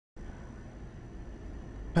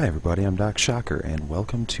Hi everybody, I'm Doc Shocker, and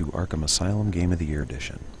welcome to Arkham Asylum Game of the Year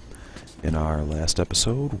Edition. In our last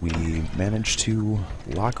episode, we managed to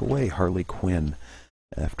lock away Harley Quinn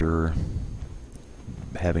after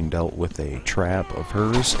having dealt with a trap of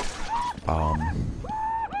hers,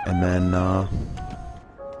 and then,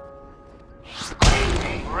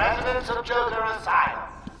 residents of Joker Asylum.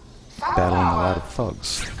 battling a lot of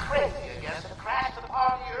thugs. Crazy, I guess, and crashed the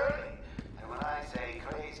party early. And when I say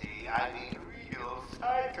crazy, I mean real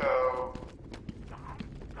psycho.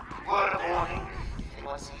 Word of warning.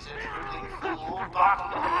 Anyone sees a dribbling fool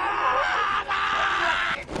bottled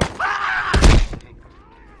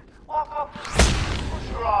walk up, push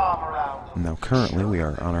your arm around them. Now currently we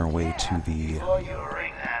are on our way to the Before you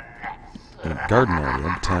wring that neck. garden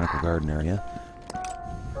area, botanical garden area,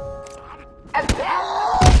 And then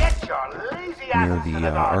get your lazy near asses the to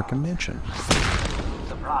the garden. Arkham Mansion.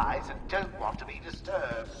 Surprise and don't want to be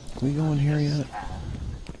disturbed. Can we go in here yet?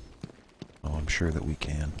 Oh, I'm sure that we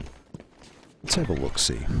can. Let's have a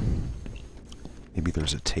look-see. Maybe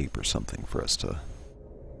there's a tape or something for us to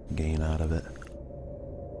gain out of it.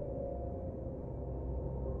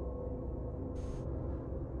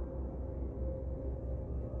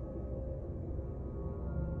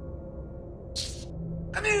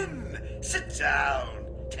 Come in! Sit down!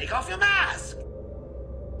 Take off your mask!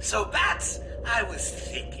 So, Bats, I was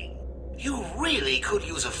thinking, you really could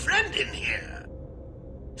use a friend in here.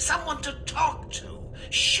 Someone to talk to,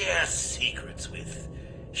 share secrets with.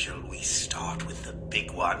 Shall we start with the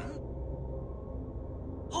big one?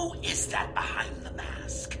 Who is that behind the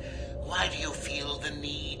mask? Why do you feel the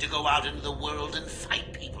need to go out into the world and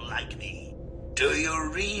fight people like me? Do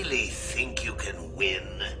you really think you can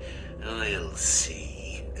win? We'll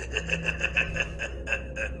see.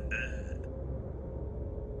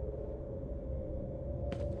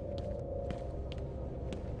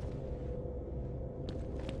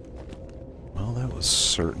 Well, that was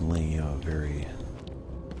certainly a very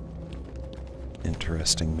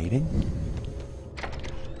interesting meeting.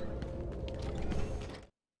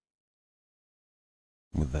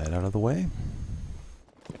 With that out of the way,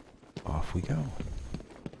 off we go.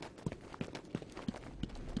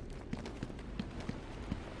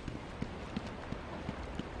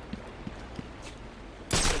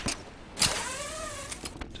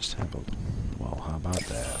 Just have a... well, how about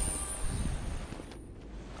that?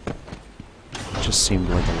 It just seemed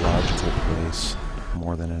like a logical place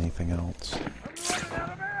more than anything else.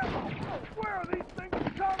 Where are these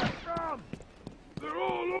things coming from? They're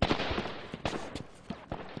all over.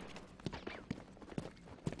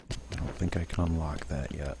 I don't think I can unlock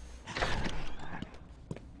that yet.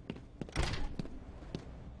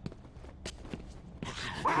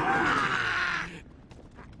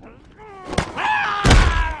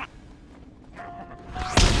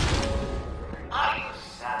 Are you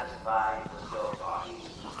satisfied with your body?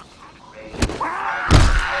 Great.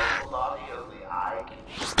 Whole body only I can.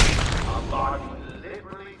 A body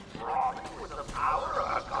deliberately fraught with the power of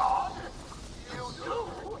a god? You do?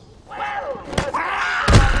 Well,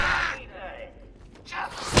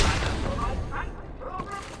 just sign up for my private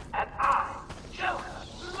program, and I, Joker,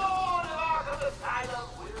 Lord of Arkham Asylum,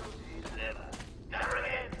 will deliver. Never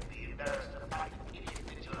again be embarrassed to fight idiot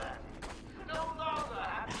vigilante. No longer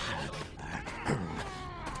have to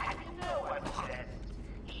and you know what's best.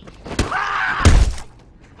 Eat.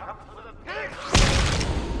 Come for the pig.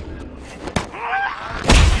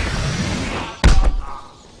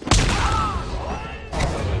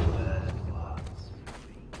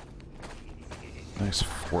 Nice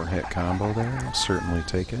 4-hit combo there. I'll certainly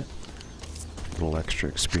take it. A little extra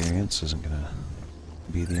experience isn't gonna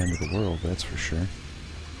be the end of the world, that's for sure.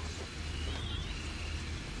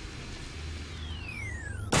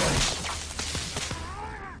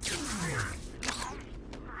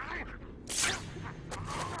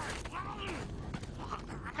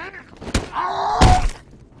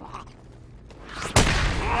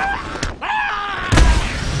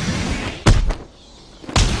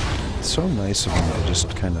 It's so nice of them to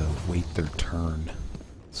just kind of wait their turn.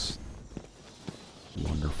 It's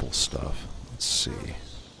wonderful stuff. Let's see.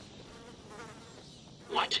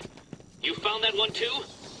 What? You found that one too?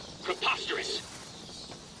 Preposterous.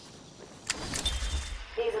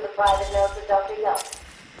 These are the private notes of Dr. Young.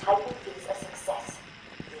 Titan is a success.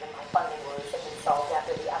 Even my funding woes have been solved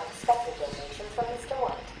after the unexpected donation from Mr.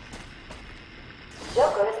 White.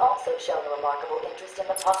 Joker has also shown a remarkable interest in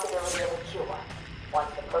the possibility of a cure.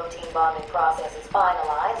 Once the protein bonding process is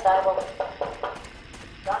finalized, I will...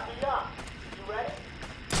 Dr. Young, you ready?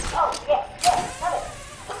 Oh, yes, come in.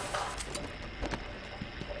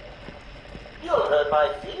 You hurt my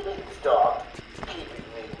feelings, Doc. Keeping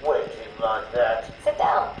me waiting like that. Sit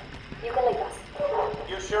down.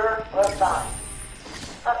 We're fine.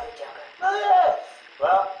 Aren't we, Joker? Oh, yes.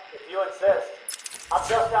 Well, if you insist. I'm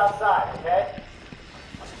just outside, okay?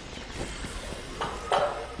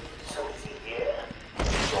 So is he here?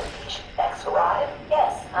 Did your patient X arrive?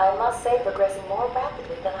 Yes, I must say progressing more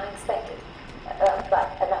rapidly than I expected.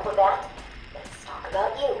 But enough of that. Let's talk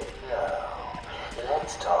about you. No.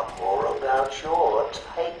 Let's talk more about your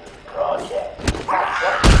Titan project.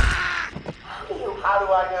 How do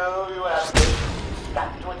I know who you have been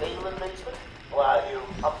strapped to a table in the basement while you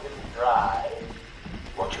pump him dry?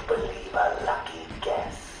 Would you believe a lucky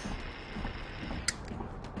guess?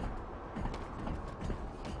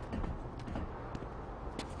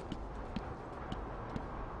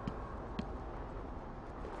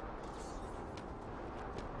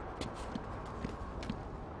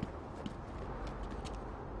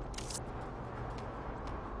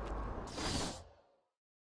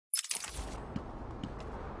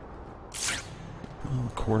 Well,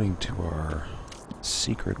 according to our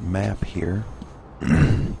secret map here,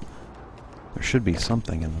 there should be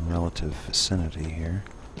something in the relative vicinity here.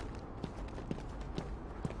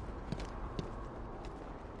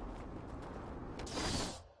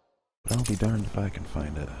 But I'll be darned if I can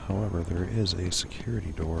find it. However, there is a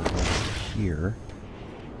security door over here,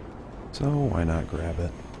 so why not grab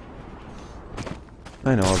it?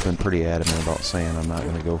 I know I've been pretty adamant about saying I'm not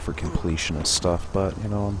going to go for completionist stuff, but, you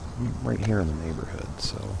know, I'm right here in the neighborhood,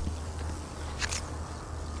 so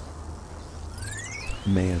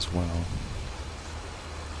may as well.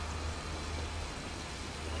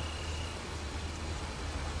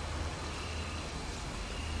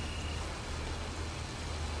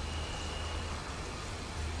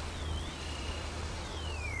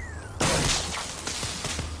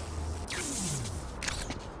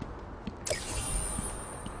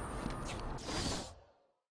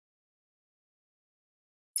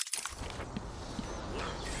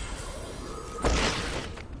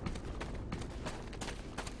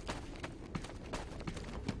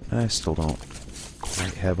 I still don't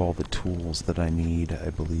quite have all the tools that I need, I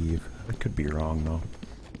believe. I could be wrong, though.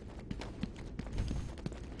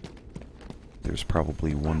 There's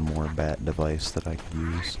probably one more bat device that I could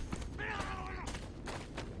use.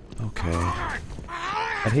 Okay.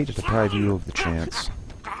 I'd hate to deprive you of the chance.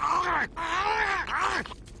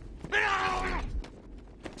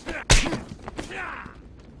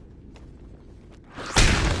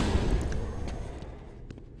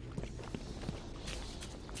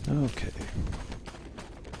 Okay.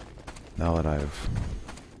 Now that I've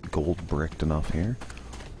gold bricked enough here,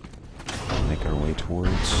 make our way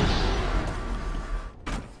towards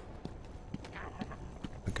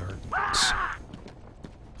the gardens.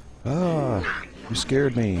 Ah! You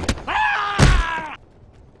scared me.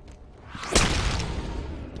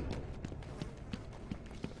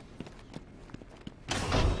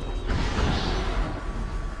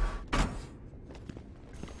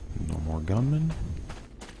 No more gunmen.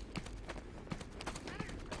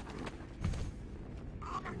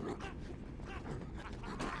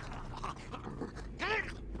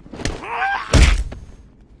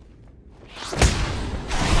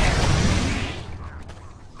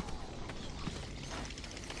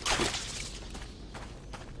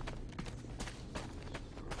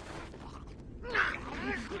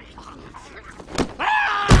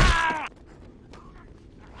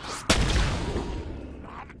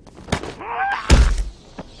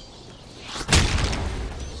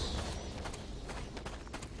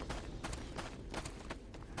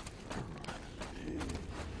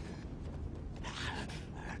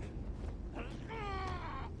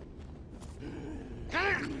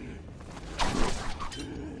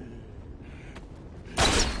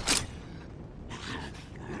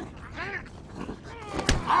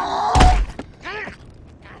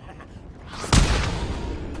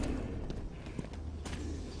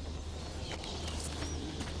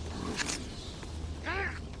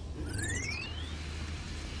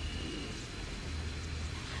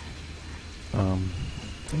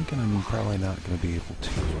 Thinking I'm probably not going to be able to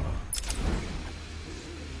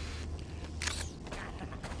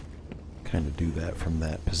kind of do that from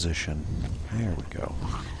that position. There we go.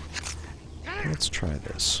 Let's try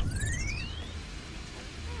this.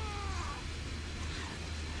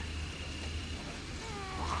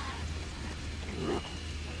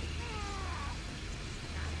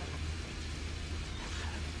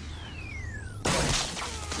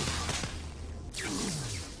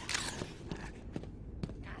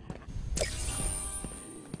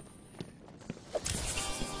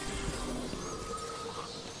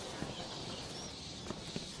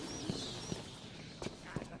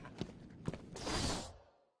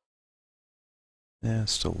 Yeah, it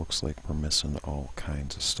still looks like we're missing all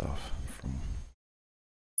kinds of stuff from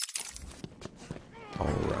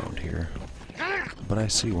all around here. But I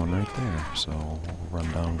see one right there, so we'll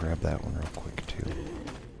run down and grab that one real quick too.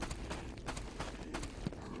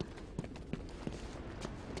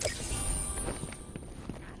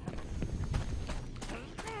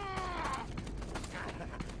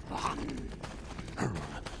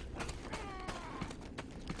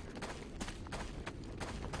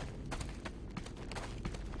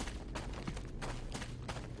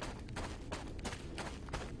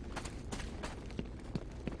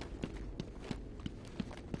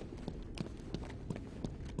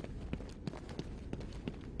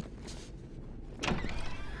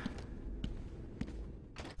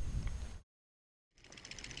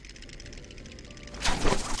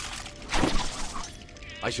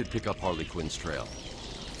 I should pick up Harley Quinn's trail.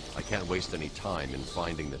 I can't waste any time in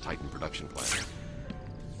finding the Titan production plant.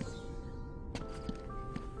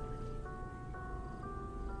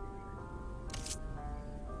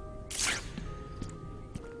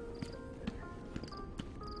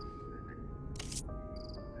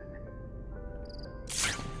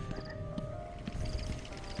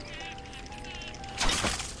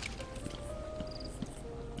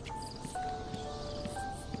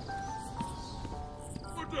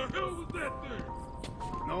 What the hell was that thing?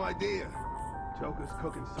 No idea. Joker's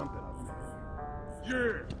cooking something up there.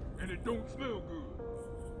 Yeah, and it don't smell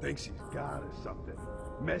good. Thinks he's God or something.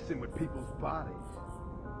 Messing with people's bodies.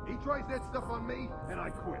 He tries that stuff on me, and I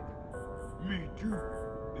quit. Me too.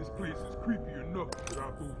 This place is creepy enough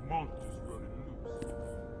without those monsters running loose.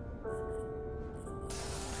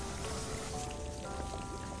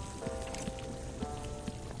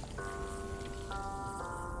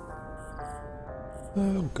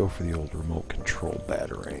 I'll go for the old remote control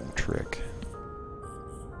batarang trick.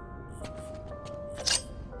 I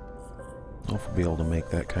don't know if we'll be able to make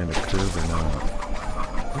that kind of curve or not.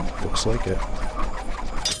 Oh, looks like it.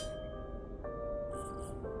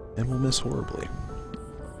 And we'll miss horribly.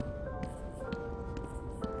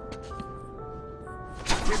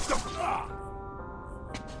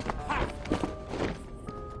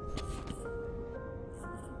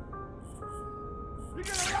 You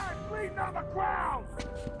get a line bleeding on the ground!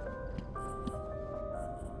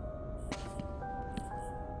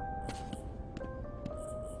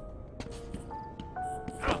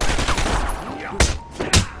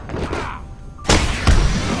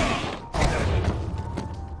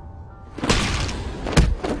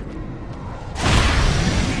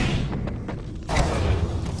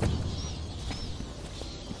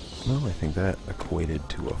 Well, I think that equated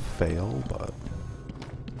to a fail, but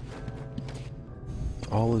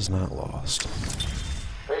all is not lost.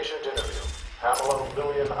 Patient interview. Pamela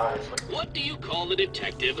Lillian Isley. What do you call a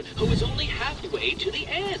detective who is only halfway to the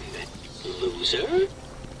end? Loser?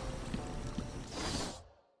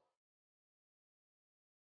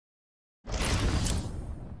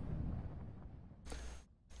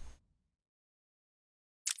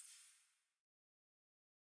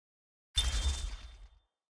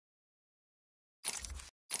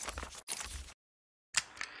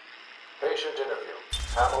 Patient interview.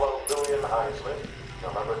 Pamela Lillian Isley.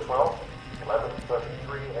 November 12th,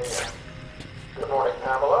 11:33 a.m. Good morning,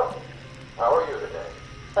 Pamela. How are you today?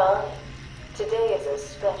 Fine. Today is a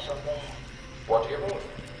special day. What do you mean?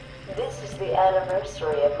 This is the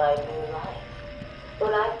anniversary of my new life.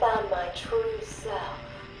 When I found my true self,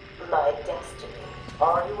 my destiny.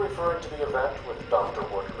 Are you referring to the event with Dr.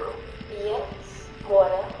 Woodrow? Yes.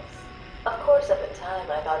 What else? Of course, at the time,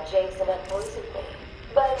 I thought Jason had poisoned me.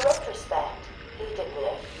 But in retrospect, he did me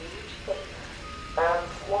a huge favor. And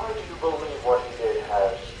why do you believe what he did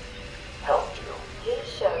has helped you? He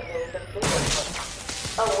showed me the bigger picture.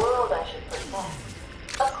 A world I should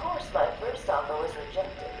protect. Of course, my first offer was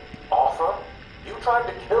rejected. Offer? You tried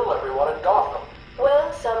to kill everyone in Gotham.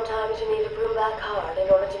 Well, sometimes you need to prove back hard in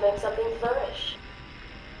order to make something flourish.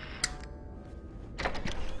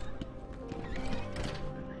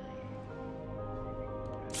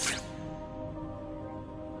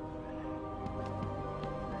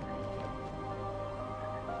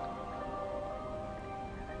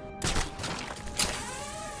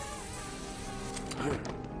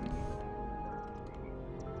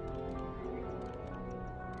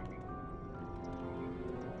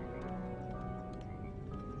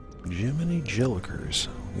 Jiminy Jillikers.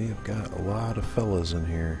 We have got a lot of fellas in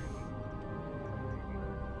here.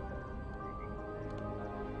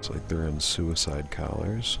 Looks like they're in suicide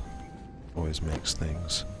collars. Always makes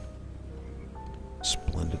things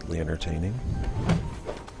splendidly entertaining.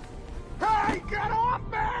 Hey, get off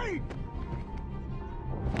me!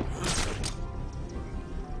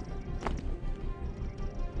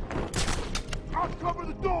 I'll cover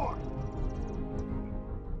the door!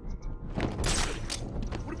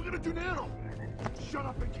 What are we gonna do now? Shut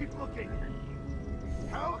up and keep looking!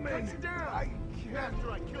 Help me! Down. I can't. After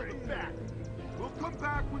I kill the bat! We'll come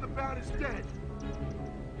back when the bat is dead!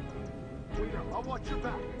 Wait up, I'll watch your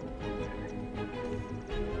back.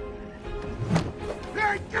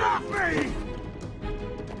 Hey, get off me!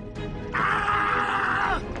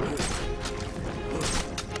 Ah!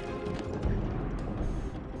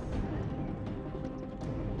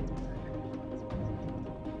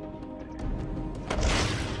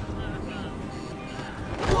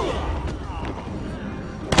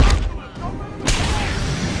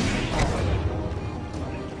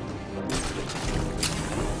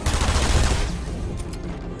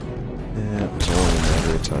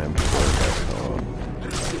 Time before I got home. I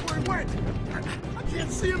don't see where he went! I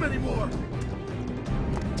can't see him anymore!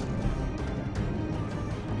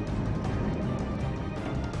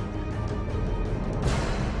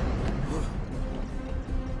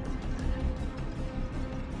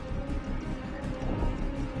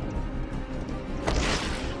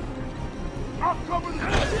 I'll cover the...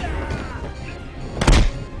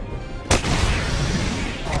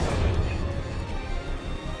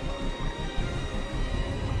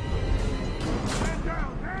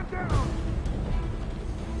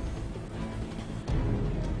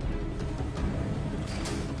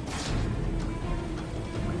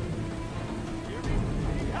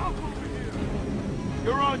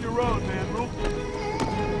 You're on your own, man. Rule.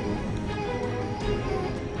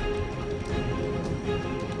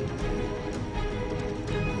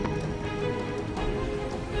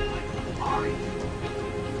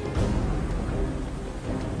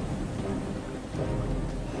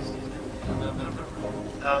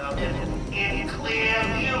 In clear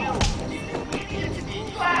view.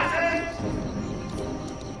 Glasses.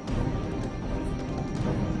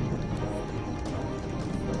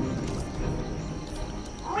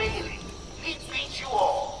 Really? He beat you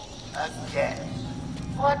all. Again.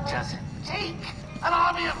 What does it take? An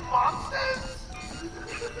army of monsters?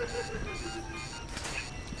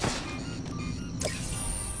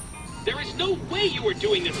 There is no way you are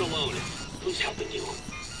doing this alone. Who's helping you?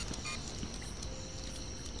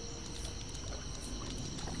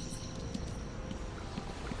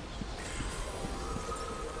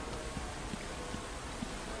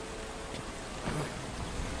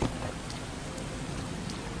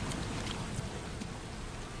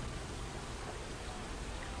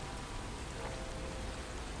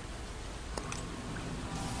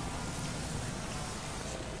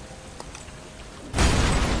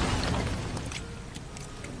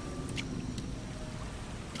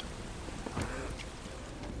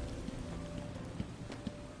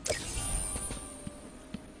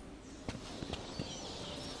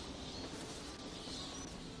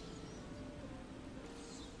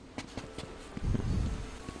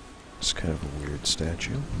 It's kind of a weird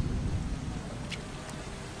statue.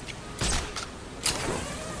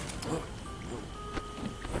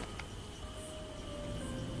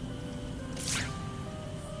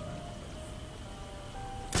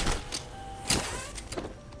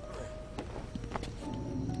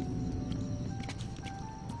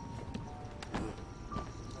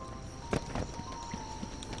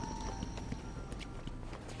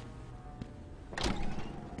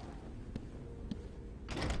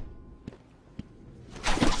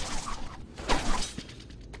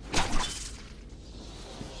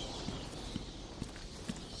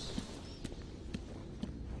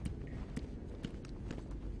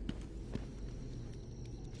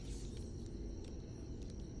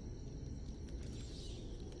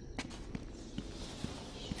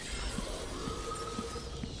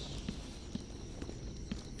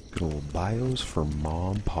 Good old bios for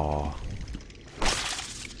Mom Pa.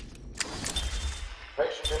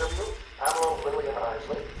 Patient interview, Pamela Lillian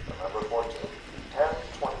Isley, November 14th,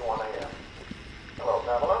 10:21 a.m. Hello,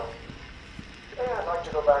 Pamela. Today I'd like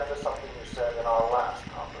to go back to something you said in our last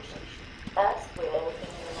conversation. Ask me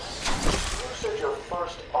anything you want. You said your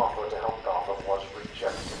first offer to help Gotham was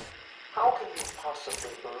rejected. How can you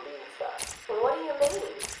possibly believe that? What do you mean?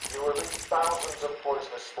 You released thousands of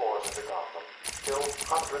poisonous spores into Gotham, killed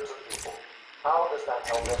hundreds of people. How does that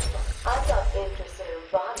help anyone? I'm not interested in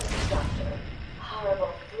bodies, Doctor.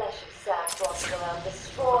 Horrible fleshy sacks walking around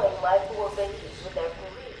destroying my poor babies with their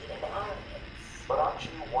greed and arrogance. But aren't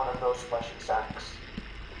you one of those fleshy sacks?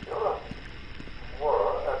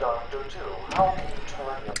 Were a doctor too. How can you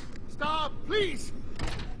turn your... Stop, please!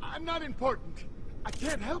 I'm not important. I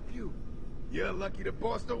can't help you. You're lucky the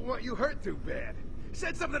boss don't want you hurt too bad.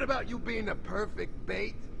 Said something about you being the perfect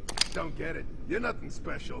bait. Don't get it. You're nothing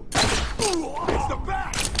special. It's the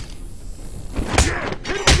bat!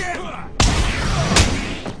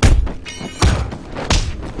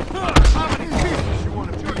 How many pieces you want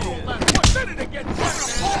to do in? 1 minute to get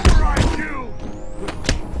pulverized, you!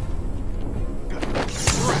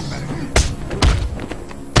 Crap out of here.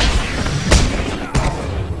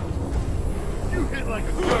 You hit like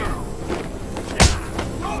a girl.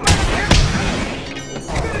 Don't let him hit!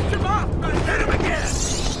 Finish him off, man! Hit him again!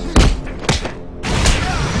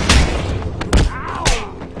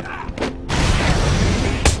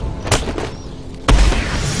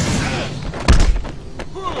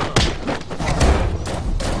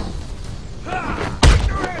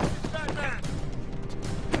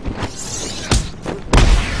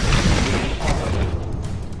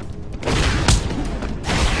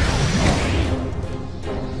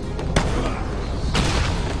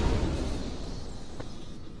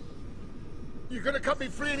 You gonna cut me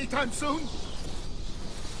free anytime soon?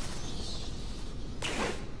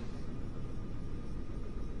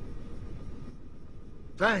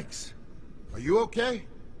 Thanks. Are you okay?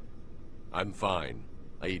 I'm fine.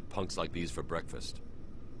 I eat punks like these for breakfast.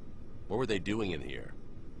 What were they doing in here?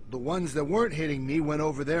 The ones that weren't hitting me went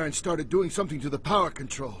over there and started doing something to the power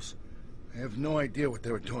controls. I have no idea what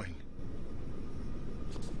they were doing.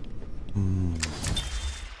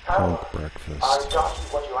 Punk breakfast. I got you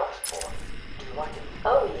what you asked for. Do you like it?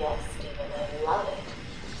 Oh yes, Stephen, I love it.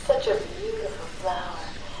 Such a beautiful flower.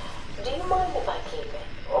 Do you mind if I keep it?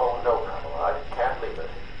 Oh, no, Pamela. I can't leave it.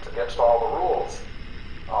 It's against all the rules.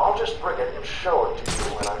 I'll just bring it and show it to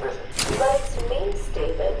you when I visit. But it's me,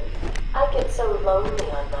 Stephen. I get so lonely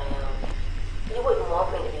on my own. You wouldn't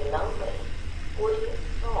want me to be lonely, would you?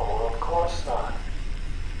 No, of course not.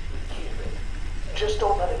 Keep it. Just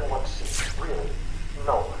don't let anyone see it, really.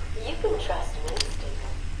 No one. You can trust me,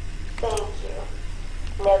 Stephen. Thank you.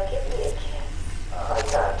 Now give me a kiss. I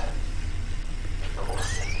can't. People will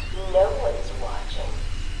see. No one's watching.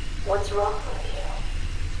 What's wrong with you?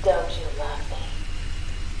 Don't you love me?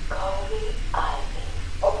 Call me Ivy.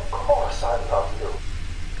 Of course I love you.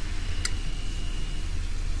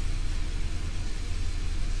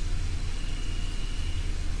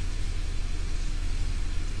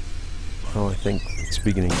 Well, I think it's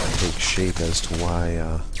beginning to take shape as to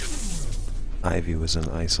why Ivy was in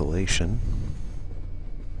isolation.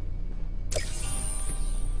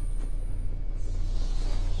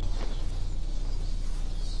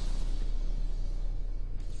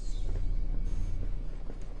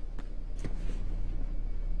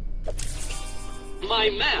 My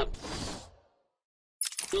map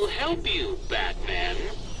will help you, Batman.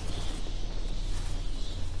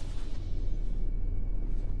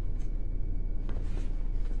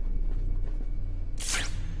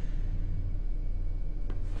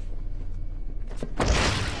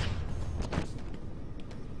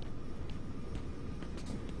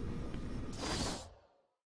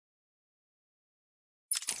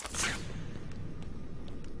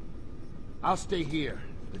 I'll stay here.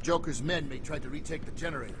 The Joker's men may try to retake the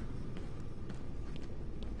generator.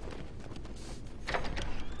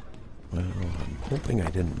 Well, I'm hoping I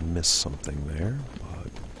didn't miss something there,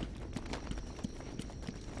 but...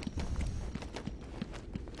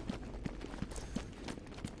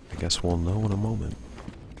 I guess we'll know in a moment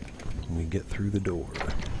when we get through the door.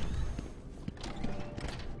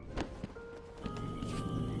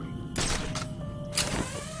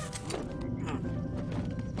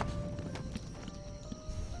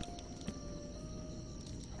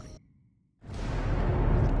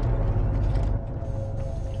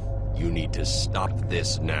 You need to stop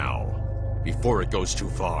this now, before it goes too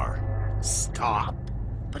far. Stop.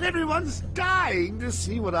 But everyone's dying to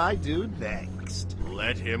see what I do next.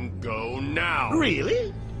 Let him go now!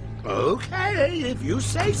 Really? Okay, if you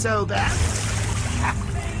say so, then.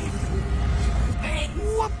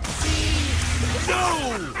 Whoopsie!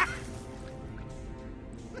 No!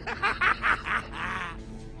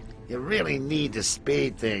 You really need to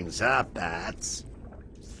speed things up, Bats.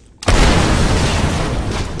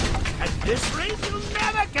 At this rate, you'll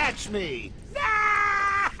never catch me!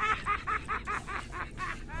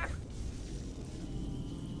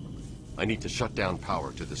 I need to shut down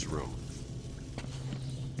power to this room.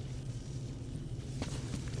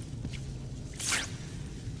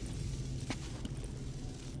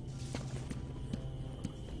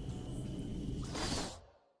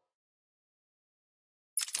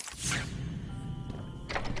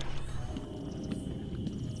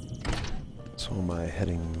 So am I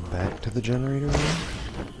heading back to the generator room?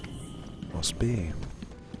 Must be.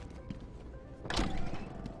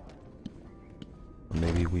 Or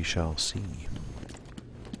maybe we shall see.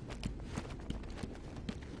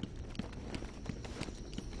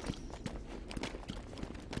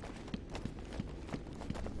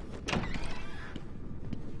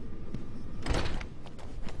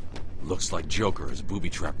 Looks like Joker has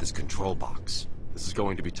booby-trapped this control box. This is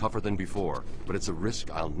going to be tougher than before, but it's a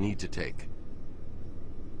risk I'll need to take.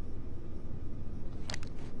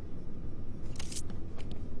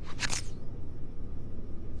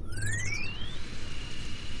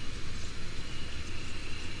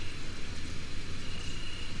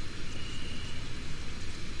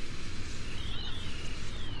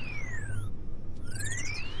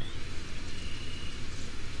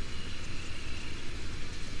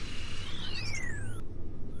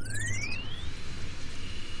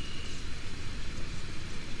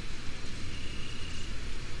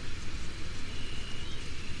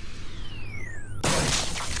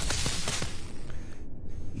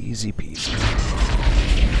 Easy peasy.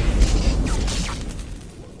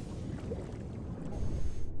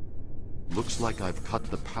 Looks like I've cut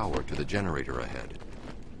the power to the generator ahead.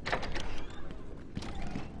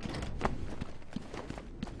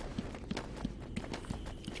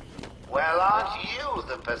 Well, aren't you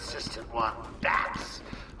the persistent one, Bats?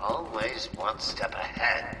 Always one step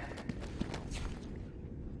ahead.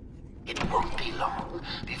 It won't be long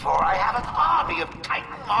before I have an army of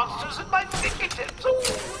Titan monsters at my fingertips.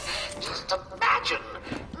 Ooh, just imagine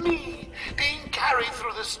me being carried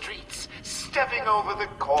through the streets, stepping over the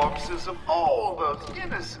corpses of all those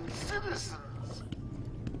innocent citizens.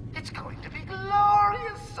 It's going to be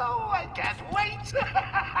glorious, so I can't wait.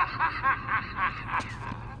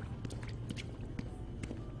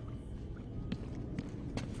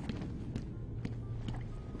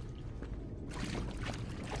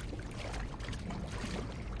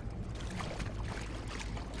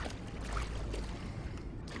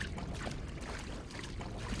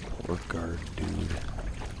 Poor guard dude.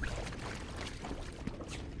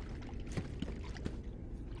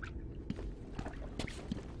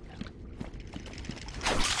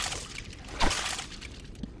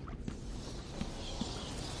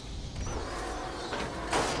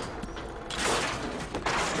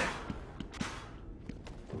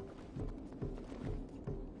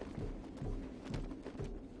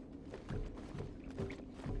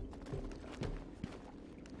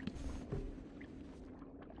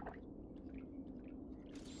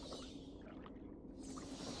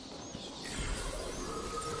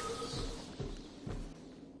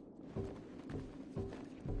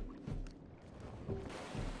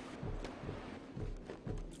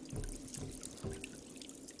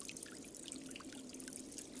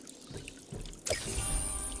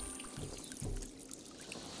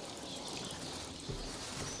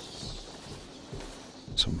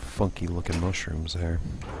 Some funky looking mushrooms there.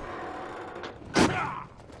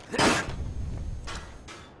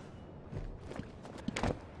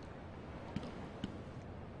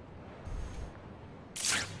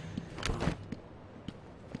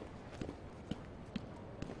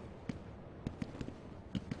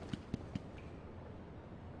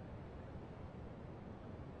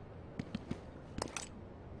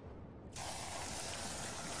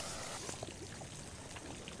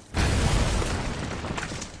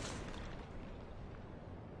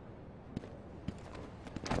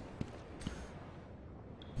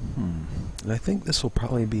 And I think this will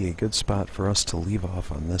probably be a good spot for us to leave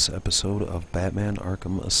off on this episode of Batman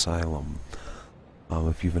Arkham Asylum.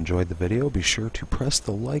 If you've enjoyed the video, be sure to press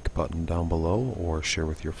the like button down below, or share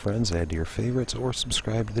with your friends, add to your favorites, or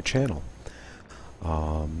subscribe to the channel.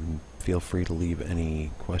 Feel free to leave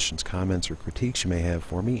any questions, comments, or critiques you may have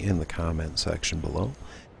for me in the comment section below.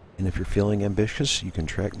 And if you're feeling ambitious, you can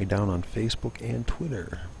track me down on Facebook and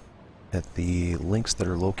Twitter at the links that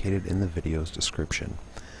are located in the video's description.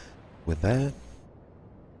 With that,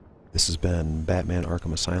 this has been Batman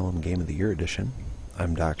Arkham Asylum Game of the Year Edition.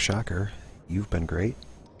 I'm Doc Shocker. You've been great.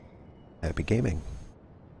 Happy gaming.